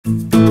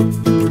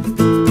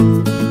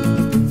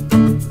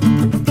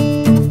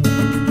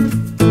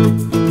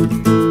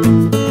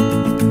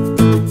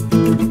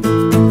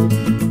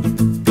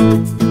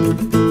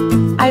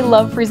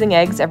freezing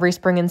eggs every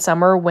spring and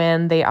summer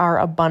when they are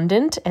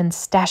abundant and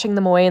stashing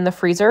them away in the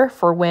freezer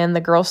for when the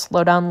girls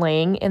slow down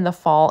laying in the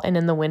fall and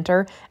in the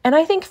winter. And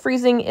I think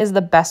freezing is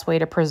the best way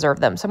to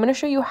preserve them. So I'm going to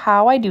show you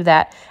how I do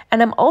that.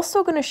 And I'm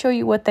also going to show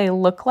you what they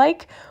look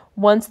like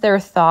once they're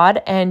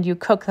thawed and you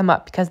cook them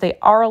up, because they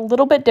are a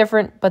little bit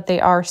different, but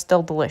they are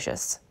still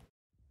delicious.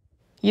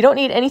 You don't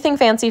need anything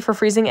fancy for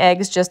freezing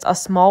eggs, just a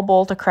small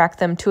bowl to crack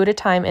them 2 at a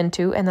time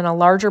into, and then a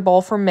larger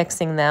bowl for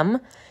mixing them.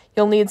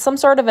 You'll need some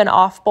sort of an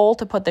off bowl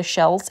to put the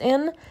shells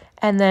in,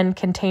 and then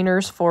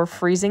containers for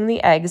freezing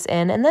the eggs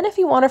in. And then if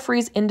you want to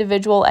freeze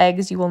individual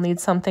eggs, you will need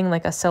something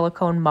like a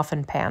silicone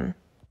muffin pan.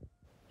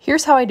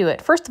 Here's how I do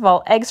it. First of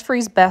all, eggs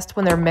freeze best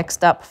when they're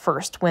mixed up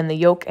first, when the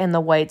yolk and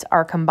the whites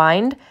are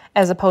combined,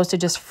 as opposed to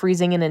just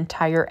freezing an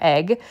entire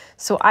egg.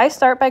 So I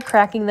start by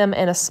cracking them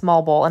in a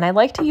small bowl, and I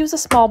like to use a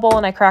small bowl,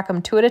 and I crack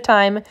them 2 at a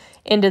time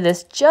into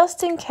this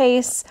just in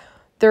case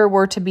there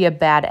were to be a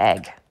bad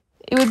egg.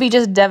 It would be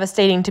just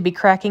devastating to be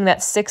cracking that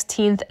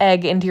 16th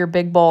egg into your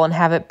big bowl and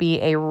have it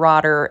be a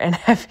rotter and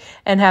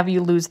have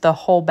you lose the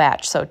whole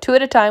batch. So 2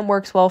 at a time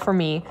works well for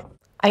me.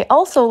 I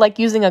also like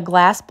using a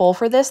glass bowl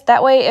for this.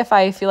 That way, if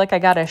I feel like I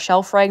got a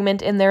shell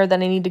fragment in there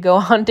that I need to go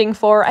hunting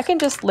for, I can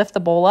just lift the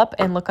bowl up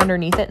and look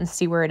underneath it and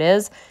see where it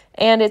is.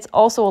 And it's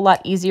also a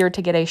lot easier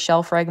to get a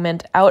shell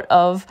fragment out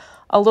of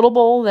a little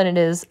bowl than it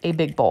is a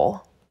big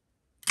bowl.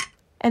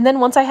 And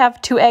then once I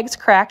have 2 eggs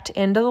cracked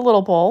into the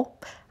little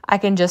bowl, I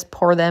can just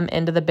pour them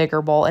into the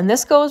bigger bowl. And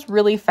this goes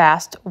really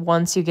fast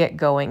once you get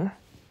going.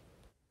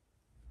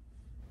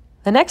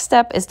 The next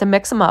step is to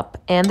mix them up,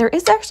 and there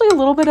is actually a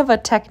little bit of a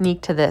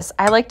technique to this.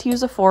 I like to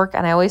use a fork,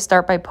 and I always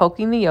start by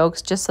poking the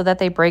yolks just so that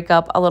they break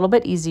up a little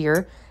bit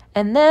easier,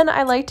 and then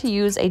I like to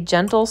use a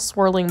gentle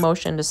swirling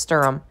motion to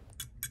stir them.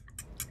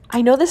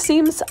 I know this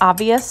seems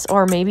obvious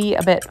or maybe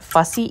a bit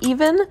fussy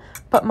even,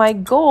 but my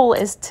goal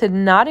is to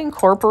not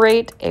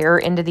incorporate air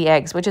into the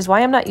eggs, which is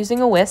why I'm not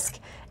using a whisk,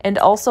 and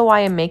also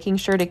why I'm making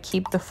sure to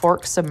keep the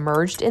fork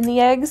submerged in the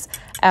eggs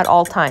at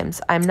all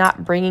times. I'm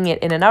not bringing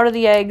it in and out of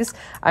the eggs.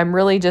 I'm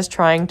really just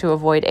trying to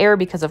avoid air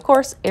because, of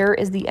course, air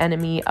is the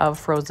enemy of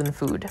frozen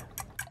food.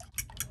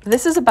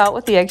 This is about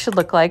what the eggs should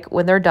look like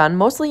when they're done,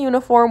 mostly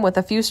uniform with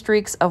a few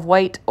streaks of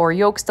white or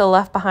yolk still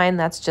left behind.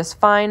 That's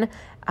just fine.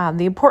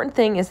 The important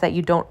thing is that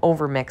you don't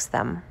overmix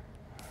them.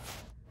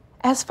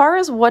 As far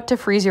as what to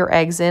freeze your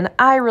eggs in,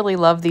 I really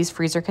love these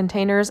freezer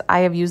containers. I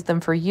have used them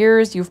for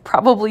years. You've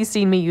probably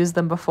seen me use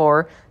them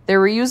before.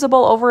 They're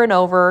reusable over and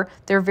over.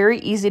 They're very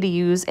easy to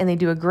use, and they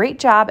do a great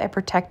job at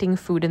protecting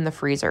food in the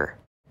freezer.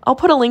 I'll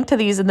put a link to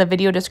these in the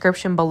video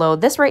description below.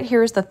 This right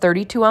here is the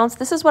 32 ounce.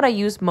 This is what I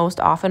use most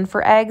often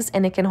for eggs,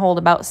 and it can hold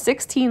about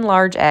 16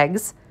 large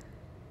eggs.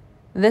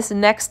 This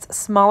next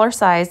smaller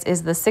size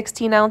is the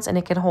 16 ounce, and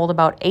it can hold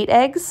about 8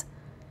 eggs.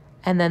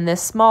 And then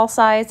this small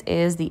size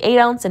is the 8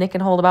 ounce, and it can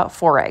hold about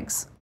 4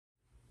 eggs.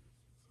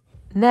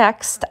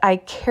 Next, I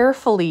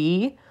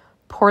carefully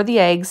pour the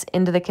eggs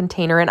into the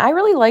container, and I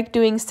really like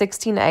doing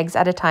 16 eggs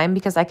at a time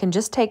because I can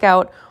just take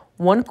out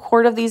 1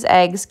 quart of these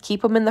eggs,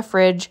 keep them in the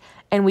fridge,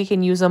 and we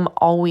can use them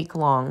all week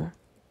long.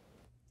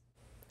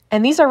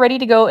 And these are ready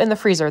to go in the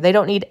freezer. They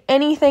don't need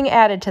anything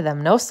added to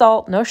them. No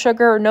salt, no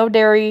sugar, no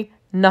dairy,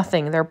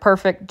 nothing. They're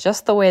perfect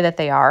just the way that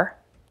they are.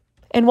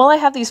 And while I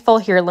have these full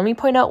here, let me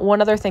point out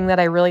one other thing that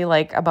I really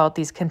like about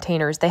these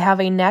containers. They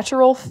have a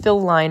natural fill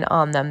line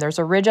on them. There's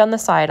a ridge on the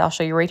side. I'll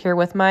show you right here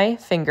with my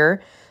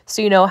finger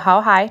so you know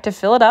how high to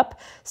fill it up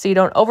so you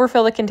don't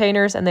overfill the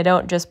containers and they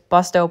don't just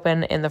bust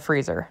open in the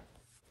freezer.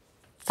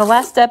 The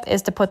last step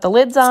is to put the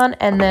lids on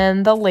and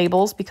then the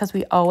labels, because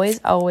we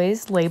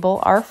always label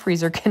our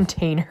freezer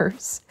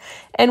containers.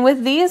 And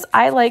with these,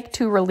 I like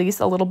to release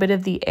a little bit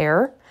of the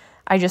air.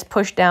 I just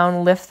push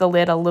down, lift the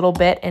lid a little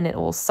bit, and it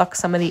will suck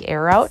some of the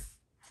air out.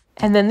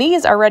 And then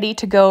these are ready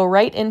to go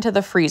right into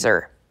the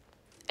freezer.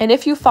 And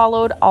if you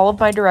followed all of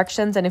my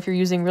directions and if you're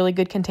using really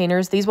good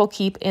containers, these will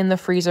keep in the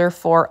freezer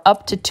for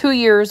up to 2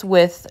 years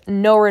with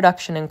no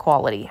reduction in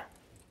quality.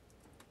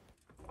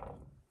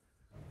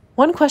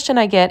 One question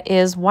I get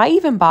is, why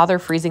even bother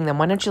freezing them?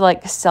 Why don't you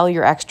sell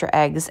your extra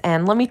eggs?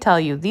 And let me tell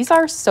you, these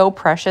are so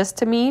precious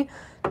to me.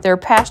 They're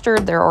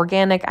pastured, they're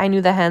organic. I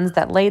knew the hens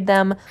that laid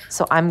them,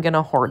 so I'm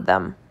gonna hoard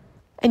them.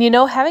 And you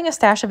know, having a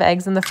stash of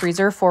eggs in the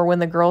freezer for when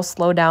the girls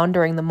slow down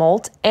during the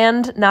molt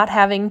and not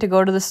having to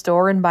go to the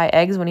store and buy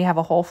eggs when you have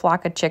a whole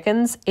flock of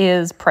chickens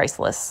is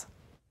priceless.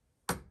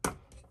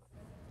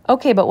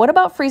 Okay, but what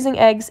about freezing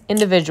eggs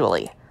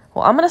individually?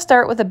 Well, I'm going to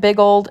start with a big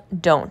old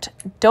don't.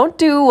 Don't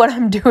do what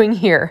I'm doing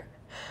here.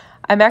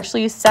 I'm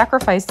actually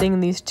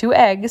sacrificing these 2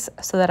 eggs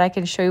so that I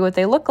can show you what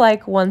they look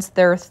like once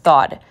they're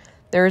thawed.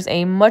 There's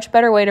a much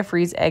better way to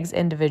freeze eggs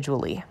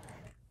individually.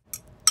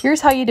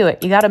 Here's how you do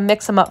it. You got to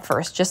mix them up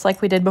first, just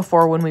like we did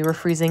before when we were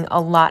freezing a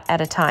lot at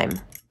a time.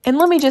 And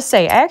let me just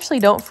say, I actually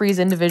don't freeze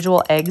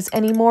individual eggs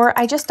anymore.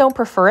 I just don't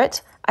prefer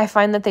it. I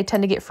find that they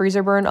tend to get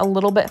freezer burn a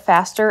little bit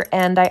faster,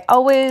 and I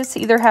always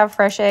either have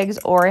fresh eggs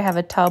or I have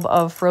a tub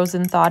of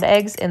frozen thawed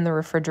eggs in the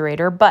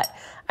refrigerator. But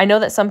I know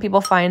that some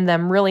people find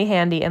them really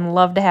handy and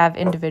love to have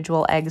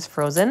individual eggs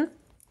frozen.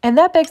 And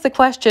that begs the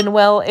question,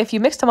 well, if you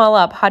mixed them all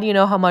up, how do you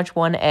know how much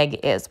one egg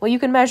is? Well, you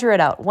can measure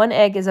it out. One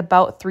egg is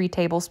about 3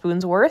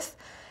 tablespoons worth.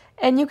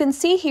 And you can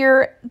see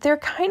here, they're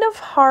kind of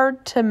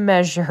hard to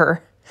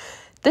measure.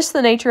 Just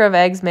the nature of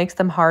eggs makes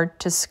them hard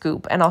to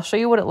scoop. And I'll show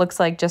you what it looks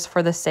like just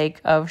for the sake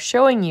of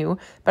showing you,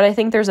 but I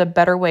think there's a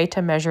better way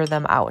to measure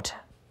them out.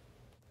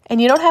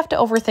 And you don't have to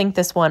overthink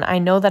this one. I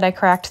know that I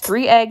cracked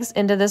 3 eggs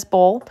into this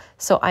bowl,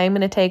 so I am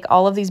going to take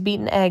all of these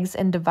beaten eggs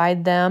and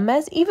divide them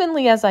as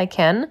evenly as I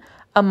can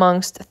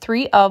amongst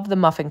 3 of the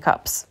muffin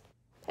cups.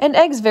 And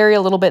eggs vary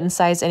a little bit in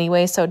size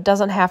anyway, so it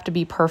doesn't have to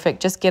be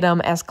perfect. Just get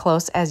them as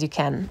close as you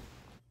can.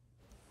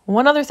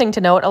 One other thing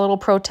to note, a little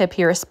pro tip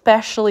here,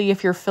 especially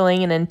if you're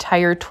filling an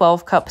entire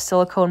 12-cup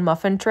silicone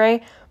muffin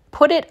tray,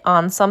 put it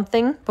on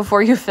something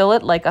before you fill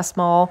it, like a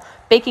small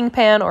baking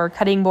pan or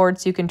cutting board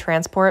so you can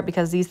transport it,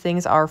 because these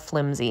things are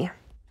flimsy.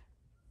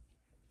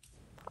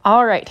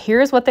 All right,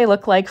 here's what they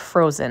look like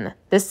frozen.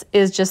 This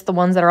is just the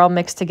ones that are all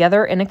mixed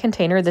together in a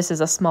container. This is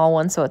a small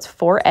one, so it's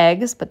 4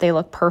 eggs, but they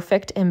look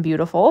perfect and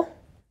beautiful.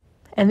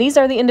 And these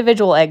are the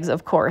individual eggs,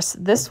 of course.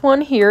 This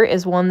one here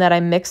is one that I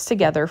mixed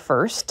together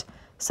first.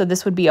 So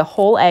this would be a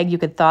whole egg. You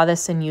could thaw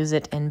this and use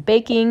it in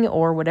baking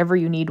or whatever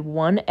you need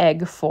 1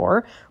 egg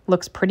for.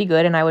 Looks pretty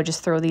good, and I would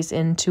just throw these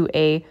into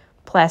a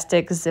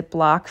plastic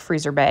Ziploc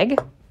freezer bag.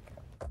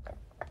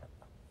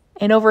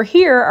 And over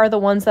here are the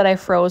ones that I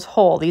froze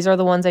whole. These are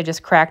the ones I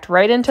just cracked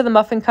right into the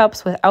muffin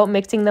cups without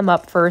mixing them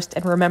up first.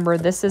 And remember,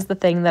 this is the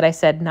thing that I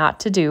said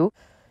not to do.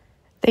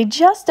 They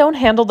just don't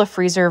handle the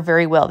freezer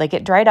very well. They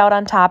get dried out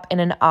on top in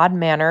an odd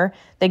manner.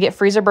 They get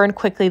freezer burned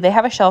quickly. They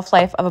have a shelf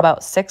life of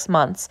about 6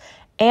 months.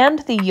 And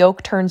the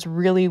yolk turns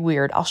really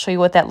weird. I'll show you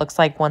what that looks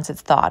like once it's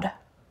thawed.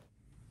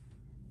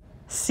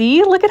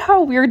 See, look at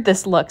how weird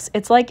this looks.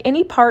 It's like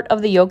any part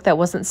of the yolk that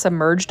wasn't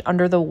submerged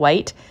under the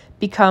white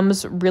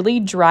becomes really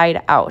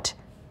dried out.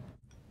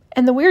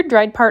 And the weird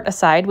dried part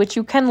aside, which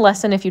you can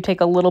lessen if you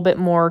take a little bit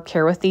more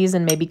care with these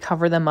and maybe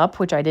cover them up,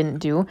 which I didn't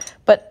do.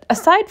 But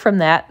aside from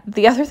that,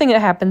 the other thing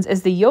that happens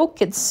is the yolk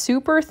gets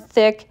super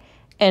thick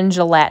and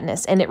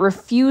gelatinous, and it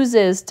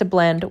refuses to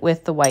blend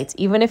with the whites.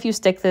 Even if you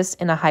stick this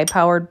in a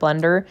high-powered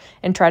blender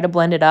and try to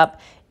blend it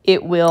up,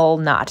 it will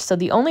not. So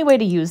the only way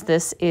to use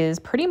this is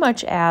pretty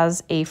much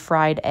as a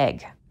fried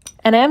egg.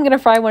 And I am going to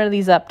fry one of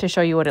these up to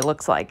show you what it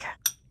looks like.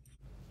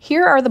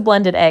 Here are the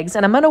blended eggs,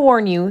 and I'm going to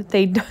warn you,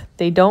 they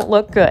don't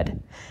look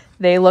good.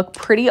 They look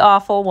pretty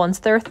awful once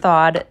they're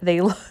thawed.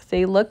 They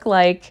look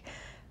like,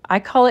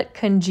 I call it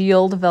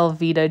congealed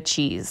Velveeta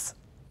cheese.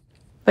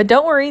 But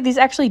don't worry, these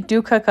actually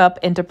do cook up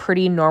into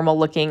pretty normal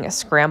looking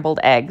scrambled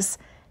eggs.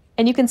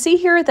 And you can see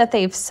here that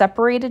they've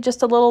separated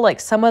just a little, like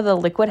some of the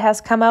liquid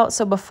has come out.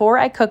 So before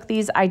I cook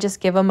these, I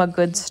just give them a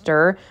good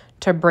stir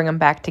to bring them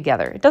back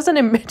together. It doesn't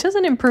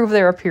improve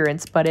their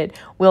appearance, but it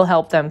will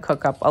help them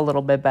cook up a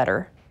little bit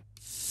better.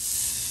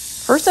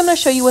 First, I'm going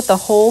to show you what the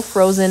whole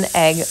frozen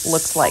egg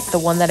looks like, the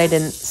one that I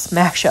didn't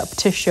smash up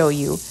to show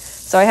you.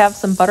 So I have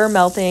some butter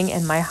melting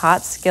in my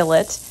hot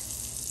skillet,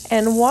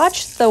 and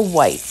watch the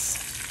whites.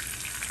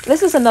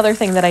 This is another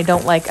thing that I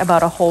don't like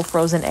about a whole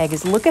frozen egg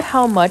is look at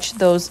how much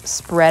those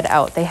spread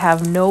out. They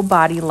have no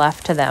body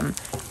left to them.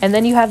 And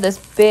then you have this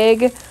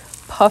big,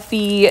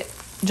 puffy,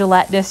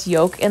 gelatinous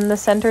yolk in the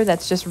center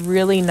that's just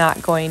really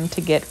not going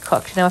to get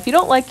cooked. Now, if you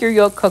don't like your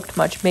yolk cooked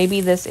much, maybe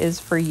this is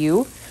for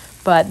you,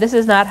 but this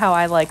is not how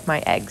I like my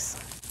eggs.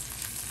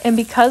 And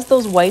because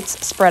those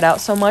whites spread out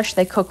so much,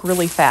 they cook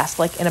really fast,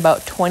 like in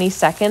about 20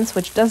 seconds,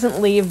 which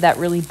doesn't leave that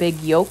really big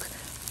yolk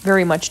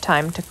very much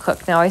time to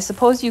cook. Now, I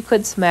suppose you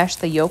could smash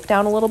the yolk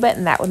down a little bit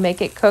and that would make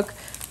it cook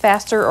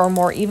faster or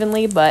more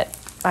evenly, but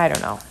I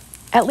don't know.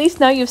 At least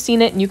now you've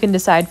seen it and you can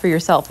decide for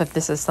yourself if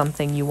this is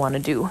something you want to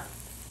do.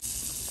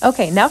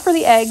 Okay, now for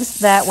the eggs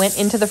that went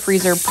into the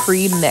freezer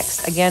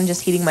pre-mixed. Again,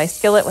 just heating my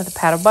skillet with a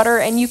pat of butter,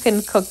 and you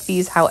can cook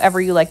these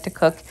however you like to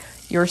cook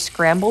your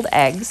scrambled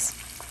eggs.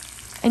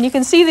 And you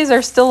can see these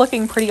are still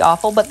looking pretty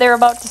awful, but they're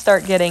about to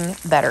start getting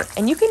better.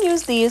 And you can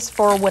use these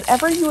for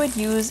whatever you would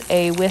use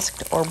a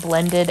whisked or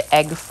blended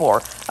egg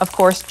for. Of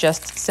course,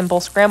 just simple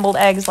scrambled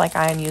eggs like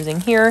I am using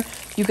here.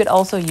 You could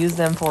also use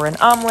them for an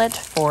omelet,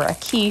 for a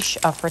quiche,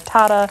 a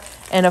frittata,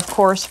 and of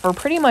course for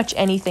pretty much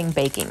anything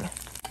baking.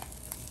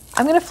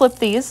 I'm going to flip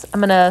these.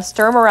 I'm going to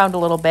stir them around a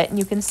little bit, and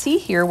you can see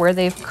here where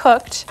they've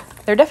cooked,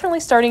 they're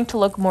definitely starting to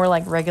look more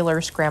like regular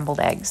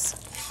scrambled eggs.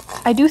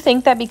 I do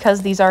think that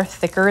because these are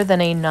thicker than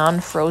a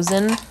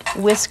non-frozen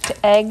whisked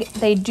egg,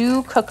 they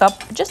do cook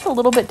up just a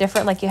little bit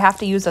different. Like you have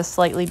to use a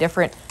slightly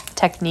different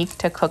technique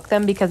to cook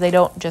them because they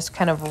don't just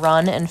kind of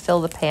run and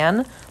fill the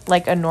pan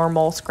like a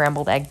normal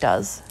scrambled egg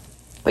does.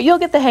 But you'll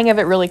get the hang of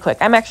it really quick.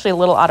 I'm actually a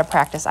little out of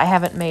practice. I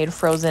haven't made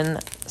frozen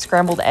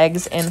scrambled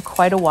eggs in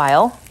quite a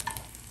while.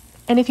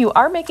 And if you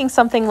are making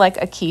something like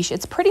a quiche,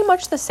 it's pretty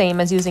much the same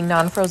as using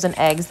non-frozen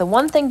eggs. The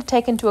one thing to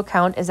take into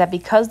account is that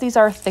because these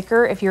are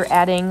thicker, if you're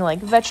adding like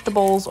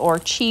vegetables or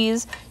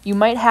cheese, you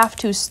might have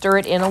to stir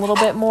it in a little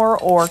bit more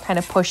or kind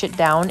of push it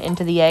down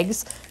into the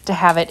eggs to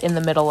have it in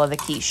the middle of the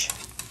quiche.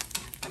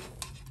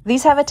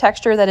 These have a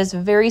texture that is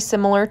very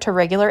similar to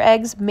regular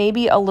eggs,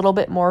 maybe a little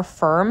bit more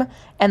firm,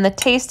 and the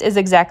taste is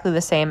exactly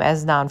the same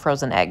as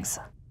non-frozen eggs.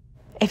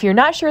 If you're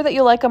not sure that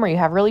you like them or you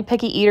have really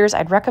picky eaters,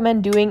 I'd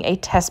recommend doing a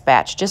test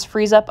batch. Just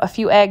freeze up a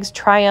few eggs,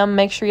 try them,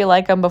 make sure you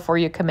like them before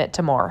you commit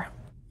to more.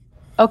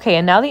 Okay,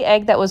 and now the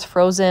egg that was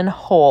frozen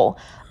whole.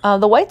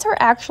 The whites are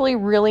actually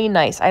really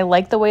nice. I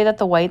like the way that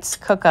the whites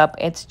cook up.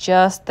 It's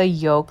just the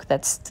yolk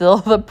that's still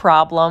the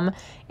problem.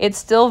 It's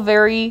still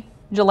very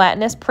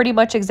gelatinous, pretty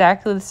much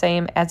exactly the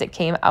same as it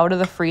came out of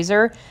the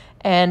freezer,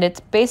 and it's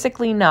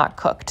basically not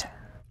cooked.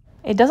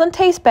 It doesn't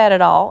taste bad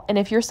at all, and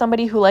if you're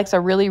somebody who likes a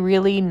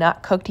really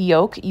not cooked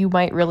yolk, you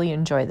might really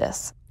enjoy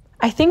this.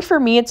 I think for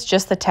me it's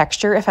just the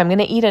texture. If I'm going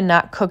to eat a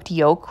not cooked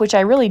yolk, which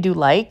I really do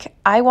like,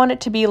 I want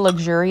it to be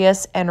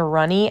luxurious and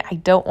runny. I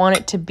don't want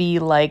it to be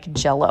like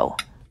Jell-O.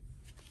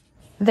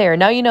 There,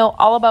 now you know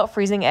all about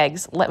freezing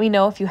eggs. Let me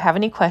know if you have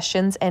any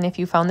questions, and if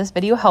you found this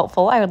video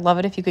helpful, I would love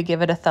it if you could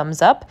give it a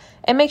thumbs up,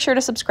 and make sure to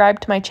subscribe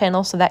to my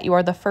channel so that you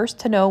are the first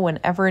to know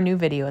whenever a new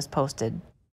video is posted.